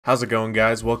How's it going,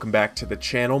 guys? Welcome back to the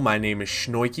channel. My name is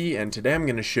Schnoiki, and today I'm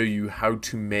going to show you how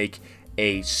to make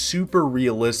a super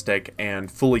realistic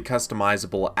and fully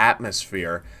customizable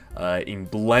atmosphere in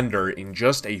Blender in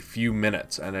just a few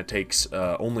minutes, and it takes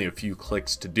only a few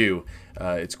clicks to do.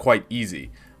 It's quite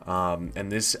easy.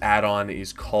 And this add-on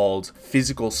is called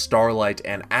Physical Starlight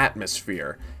and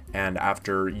Atmosphere. And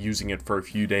after using it for a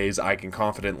few days, I can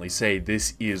confidently say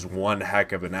this is one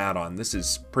heck of an add-on. This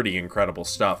is pretty incredible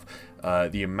stuff.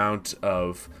 The amount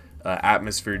of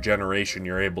atmosphere generation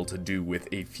you're able to do with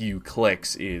a few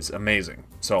clicks is amazing.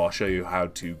 So I'll show you how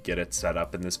to get it set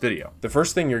up in this video. The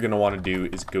first thing you're going to want to do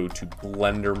is go to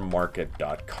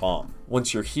blendermarket.com.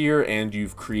 Once you're here and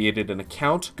you've created an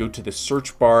account, go to the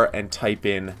search bar and type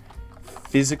in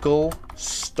Physical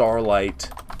Starlight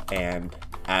and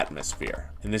Atmosphere,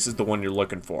 and this is the one you're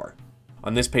looking for.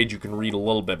 On this page you can read a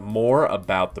little bit more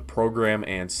about the program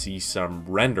and see some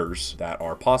renders that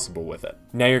are possible with it.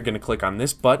 Now you're going to click on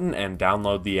this button and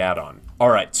download the add-on.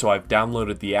 Alright, so I've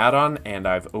downloaded the add-on and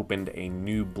I've opened a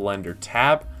new Blender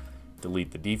tab.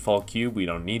 Delete the default cube, we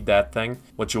don't need that thing.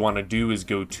 What you want to do is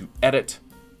go to Edit,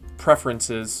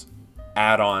 Preferences,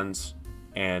 Add-ons,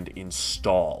 and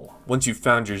Install. Once you've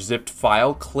found your zipped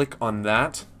file, click on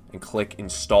that and click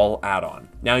Install Add-on.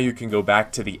 Now you can go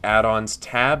back to the Add-ons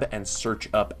tab and search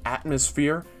up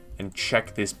Atmosphere and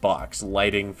check this box,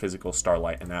 Lighting, Physical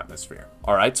Starlight, and Atmosphere.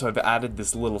 Alright, so I've added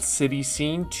this little city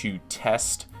scene to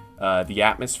test the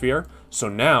atmosphere. So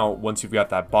now, once you've got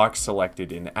that box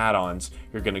selected in Add-ons,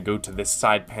 you're going to go to this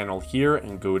side panel here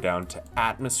and go down to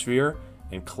Atmosphere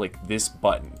and click this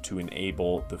button to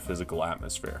enable the physical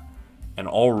atmosphere. And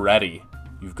already,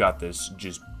 you've got this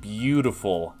just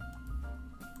beautiful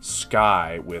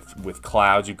sky with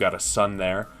clouds. You've got a sun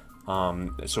there,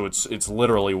 so it's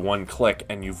literally one click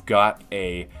and you've got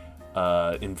a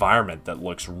environment that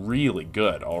looks really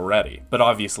good already. But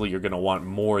obviously you're going to want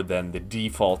more than the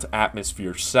default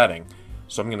atmosphere setting,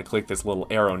 so I'm going to click this little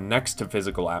arrow next to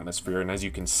physical atmosphere, and as you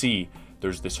can see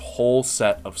there's this whole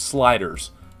set of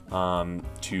sliders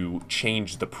to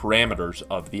change the parameters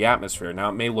of the atmosphere. Now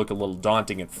it may look a little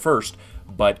daunting at first,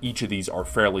 but each of these are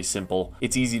fairly simple.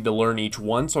 It's easy to learn each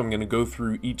one, so I'm going to go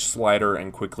through each slider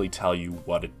and quickly tell you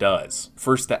what it does.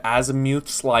 First, the azimuth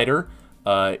slider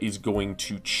is going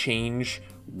to change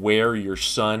where your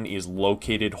sun is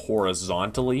located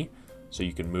horizontally. So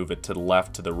you can move it to the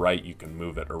left, to the right, you can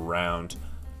move it around.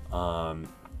 And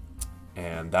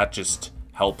that just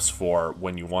helps for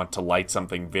when you want to light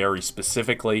something very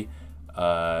specifically.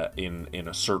 In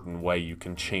a certain way, you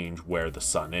can change where the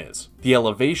sun is. The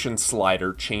elevation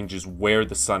slider changes where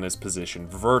the sun is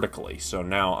positioned vertically. So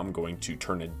now I'm going to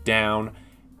turn it down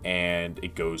and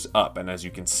it goes up. And as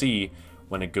you can see,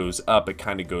 when it goes up, it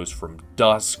kind of goes from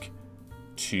dusk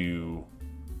to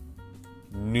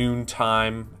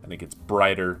noontime, and it gets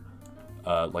brighter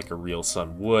like a real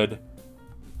sun would.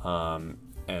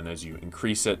 And as you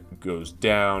increase it, it goes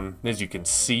down. And as you can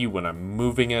see, when I'm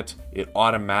moving it, it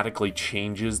automatically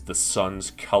changes the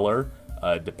sun's color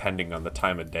depending on the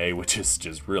time of day, which is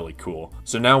just really cool.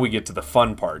 So now we get to the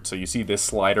fun part. So you see this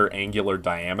slider, angular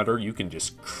diameter, you can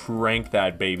just crank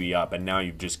that baby up, and now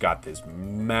you've just got this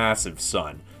massive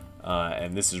sun.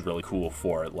 And this is really cool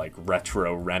for like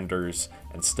retro renders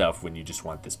and stuff when you just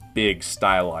want this big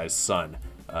stylized sun.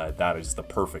 That is the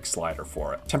perfect slider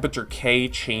for it. Temperature K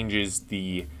changes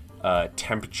the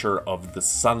temperature of the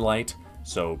sunlight,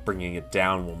 so bringing it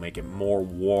down will make it more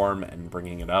warm and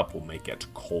bringing it up will make it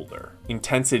colder.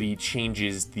 Intensity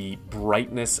changes the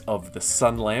brightness of the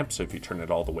sun lamp, so if you turn it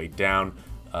all the way down,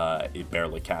 it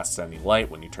barely casts any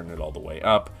light. When you turn it all the way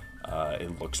up,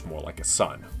 it looks more like a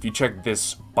sun. If you check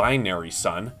this binary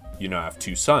sun, you now have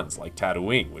two suns like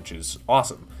Tatooine, which is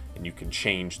awesome, and you can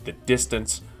change the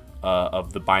distance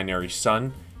of the binary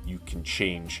sun. You can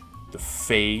change the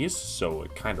phase, so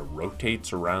it kind of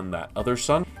rotates around that other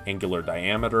sun. Angular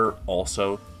diameter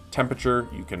also. Temperature,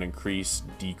 you can increase,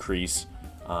 decrease.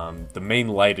 The main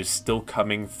light is still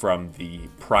coming from the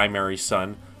primary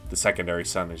sun. The secondary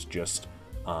sun is just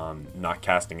not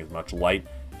casting as much light.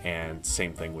 And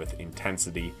same thing with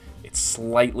intensity. It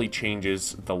slightly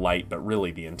changes the light, but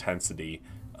really the intensity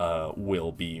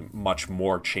will be much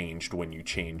more changed when you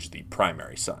change the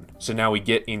primary sun. So now we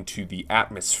get into the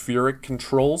atmospheric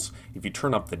controls. If you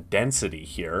turn up the density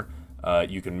here,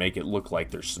 you can make it look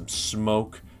like there's some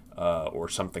smoke or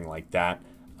something like that.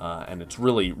 And it's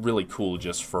really, really cool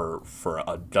just for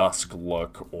a dusk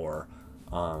look, or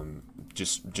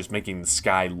just making the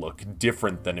sky look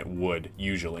different than it would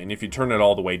usually. And if you turn it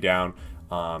all the way down,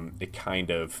 it kind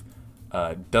of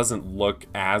doesn't look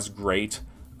as great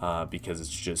because it's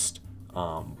just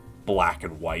black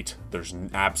and white. There's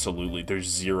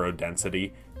zero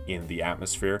density in the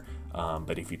atmosphere,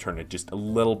 but if you turn it just a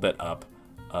little bit up,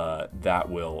 that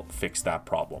will fix that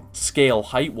problem. Scale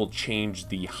height will change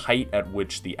the height at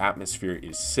which the atmosphere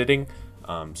is sitting,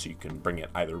 so you can bring it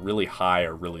either really high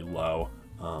or really low,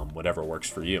 whatever works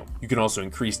for you. You can also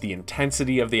increase the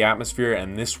intensity of the atmosphere,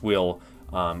 and this will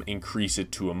increase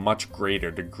it to a much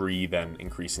greater degree than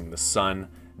increasing the sun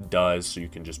does, so you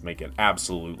can just make it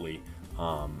absolutely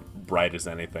bright as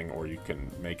anything, or you can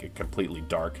make it completely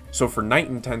dark. So for night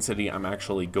intensity, I'm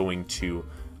actually going to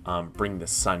bring the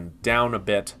sun down a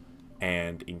bit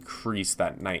and increase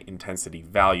that night intensity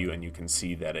value, and you can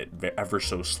see that it ever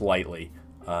so slightly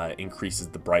increases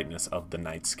the brightness of the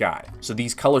night sky. So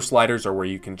these color sliders are where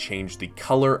you can change the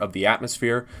color of the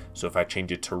atmosphere. So if I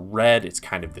change it to red, it's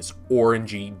kind of this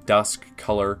orangey dusk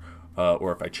color,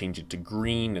 or if I change it to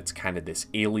green, it's kind of this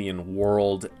alien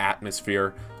world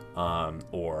atmosphere,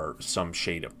 or some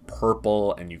shade of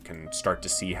purple, and you can start to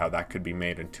see how that could be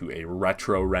made into a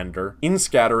retro render.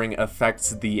 In-scattering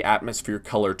affects the atmosphere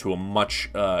color to a much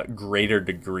greater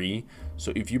degree.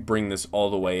 So if you bring this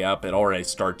all the way up, it already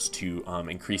starts to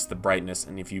increase the brightness,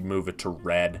 and if you move it to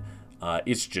red,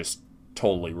 it's just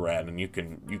totally red, and you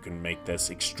can make this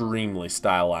extremely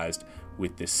stylized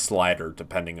with this slider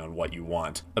depending on what you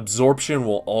want. Absorption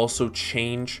will also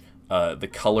change the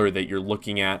color that you're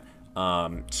looking at.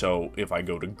 So if I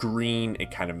go to green,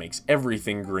 it kind of makes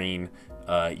everything green,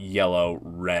 yellow,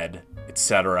 red,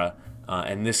 etc.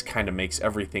 And this kind of makes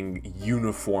everything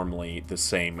uniformly the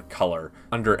same color.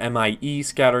 Under MIE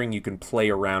scattering, you can play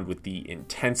around with the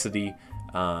intensity.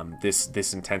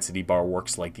 This intensity bar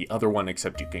works like the other one,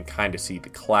 except you can kind of see the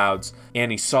clouds.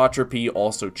 Anisotropy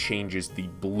also changes the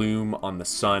bloom on the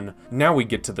sun. Now we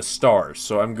get to the stars.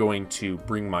 So I'm going to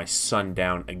bring my sun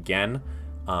down again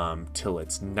till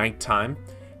it's nighttime,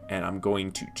 and I'm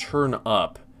going to turn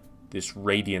up this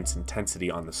radiance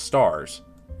intensity on the stars.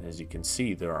 As you can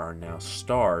see, there are now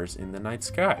stars in the night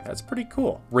sky. That's pretty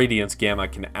cool. Radiance gamma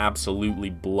can absolutely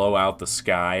blow out the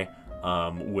sky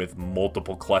with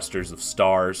multiple clusters of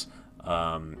stars.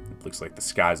 It looks like the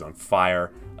sky's on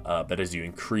fire, but as you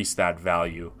increase that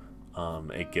value,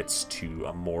 it gets to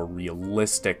a more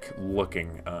realistic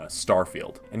looking star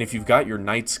field. And if you've got your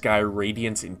night sky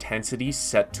radiance intensity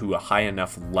set to a high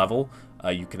enough level,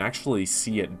 you can actually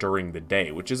see it during the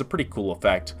day, which is a pretty cool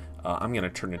effect. I'm going to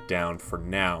turn it down for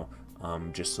now,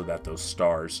 just so that those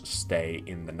stars stay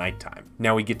in the nighttime.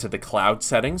 Now we get to the cloud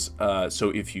settings.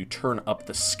 So if you turn up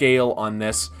the scale on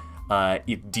this,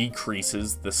 it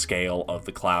decreases the scale of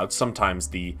the clouds. Sometimes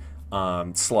the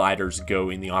sliders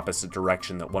go in the opposite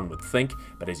direction that one would think,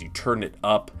 but as you turn it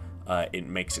up, it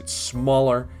makes it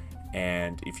smaller,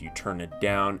 and if you turn it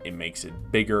down, it makes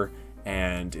it bigger.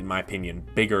 And in my opinion,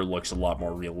 bigger looks a lot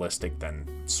more realistic than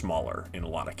smaller in a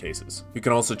lot of cases. You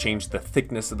can also change the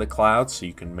thickness of the clouds, so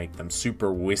you can make them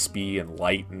super wispy and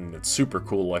light, and it's super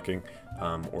cool looking,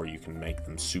 or you can make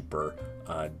them super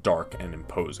dark and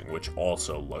imposing, which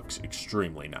also looks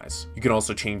extremely nice. You can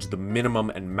also change the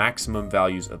minimum and maximum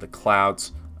values of the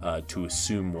clouds to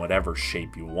assume whatever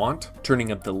shape you want.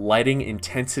 Turning up the lighting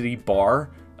intensity bar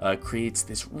creates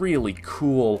this really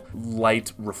cool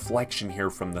light reflection here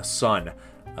from the sun,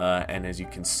 and as you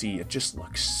can see, it just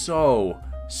looks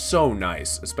so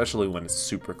nice, especially when it's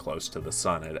super close to the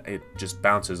sun. It just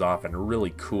bounces off in a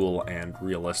really cool and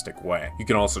realistic way. You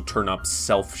can also turn up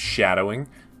self-shadowing,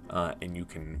 and you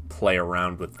can play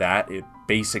around with that. It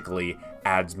basically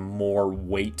adds more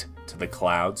weight to the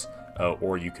clouds,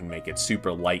 or you can make it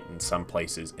super light in some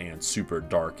places and super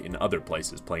dark in other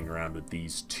places, playing around with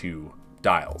these two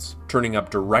dials. Turning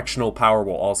up directional power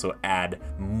will also add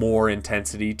more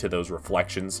intensity to those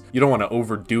reflections. You don't want to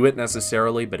overdo it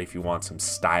necessarily, but if you want some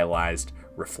stylized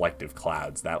reflective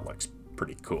clouds, that looks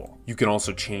pretty cool. You can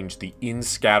also change the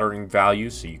in-scattering value,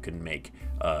 so you can make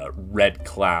red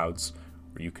clouds,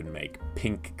 or you can make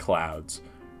pink clouds,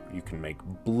 or you can make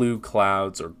blue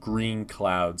clouds or green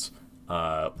clouds,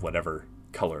 whatever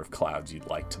color of clouds you'd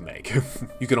like to make.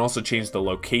 You can also change the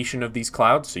location of these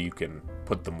clouds, so you can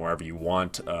put them wherever you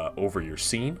want over your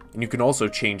scene. And you can also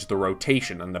change the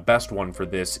rotation, and the best one for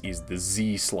this is the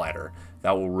Z slider.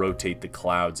 That will rotate the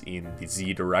clouds in the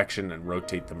Z direction and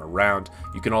rotate them around.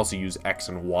 You can also use X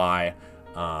and Y,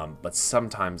 but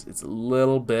sometimes it's a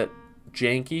little bit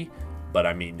janky. But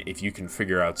I mean, if you can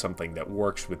figure out something that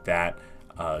works with that,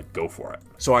 go for it.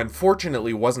 So I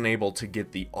unfortunately wasn't able to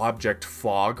get the object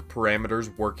fog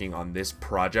parameters working on this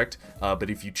project, but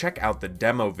if you check out the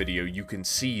demo video, you can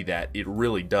see that it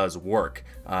really does work,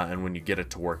 and when you get it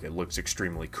to work, it looks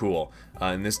extremely cool.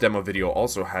 And this demo video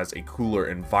also has a cooler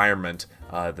environment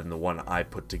than the one I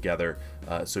put together,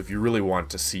 so if you really want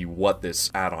to see what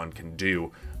this add-on can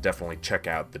do, definitely check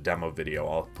out the demo video.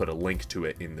 I'll put a link to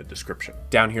it in the description.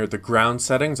 Down here at the ground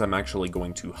settings, I'm actually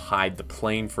going to hide the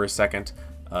plane for a second,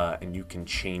 and you can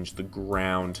change the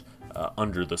ground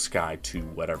under the sky to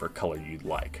whatever color you'd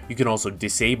like. You can also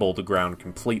disable the ground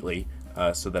completely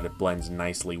so that it blends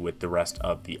nicely with the rest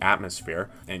of the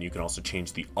atmosphere, and you can also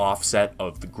change the offset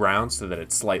of the ground so that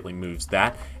it slightly moves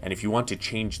that. And if you want to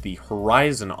change the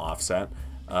horizon offset,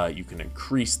 you can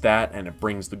increase that and it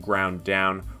brings the ground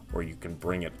down, or you can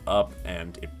bring it up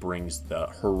and it brings the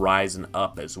horizon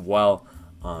up as well.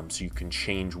 So you can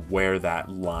change where that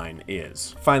line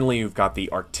is. Finally, you've got the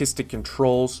artistic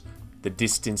controls, the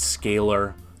distance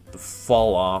scaler, the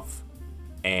fall off,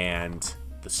 and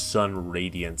the sun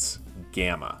radiance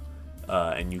gamma.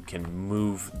 And you can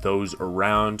move those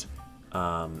around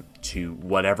to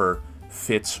whatever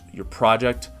fits your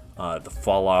project. The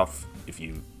fall off, if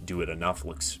you do it enough,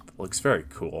 looks very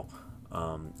cool.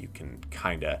 You can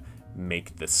kind of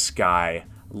make the sky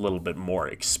a little bit more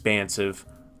expansive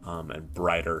and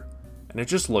brighter, and it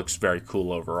just looks very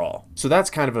cool overall. So that's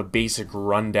kind of a basic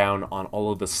rundown on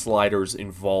all of the sliders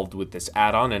involved with this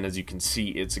add-on, and as you can see,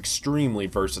 it's extremely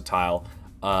versatile,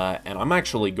 and I'm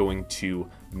actually going to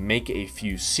make a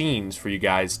few scenes for you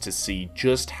guys to see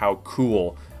just how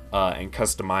cool and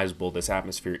customizable this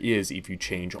atmosphere is if you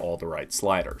change all the right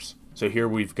sliders. So here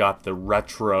we've got the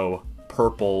retro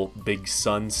purple big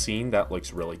sun scene. That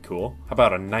looks really cool. How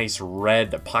about a nice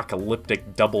red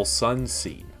apocalyptic double sun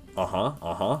scene?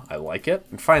 I like it.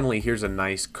 And finally, here's a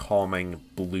nice calming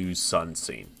blue sun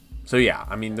scene. So yeah,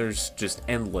 I mean, there's just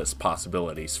endless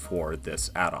possibilities for this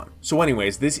add-on. So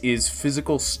anyways, this is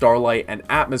Physical Starlight and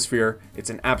Atmosphere. It's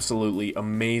an absolutely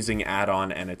amazing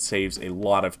add-on, and it saves a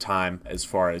lot of time as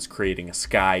far as creating a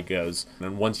sky goes.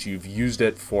 And once you've used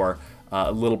it for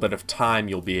a little bit of time,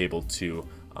 you'll be able to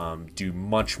do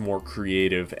much more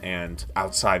creative and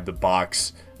outside the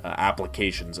box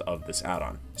applications of this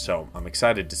add-on. So I'm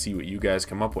excited to see what you guys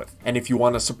come up with. And if you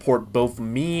want to support both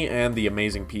me and the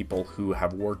amazing people who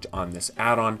have worked on this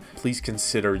add-on, please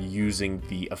consider using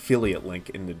the affiliate link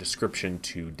in the description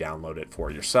to download it for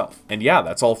yourself. And yeah,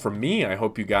 that's all from me. I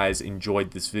hope you guys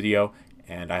enjoyed this video,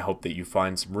 and I hope that you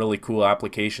find some really cool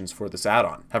applications for this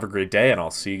add-on. Have a great day, and I'll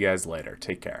see you guys later.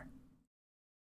 Take care.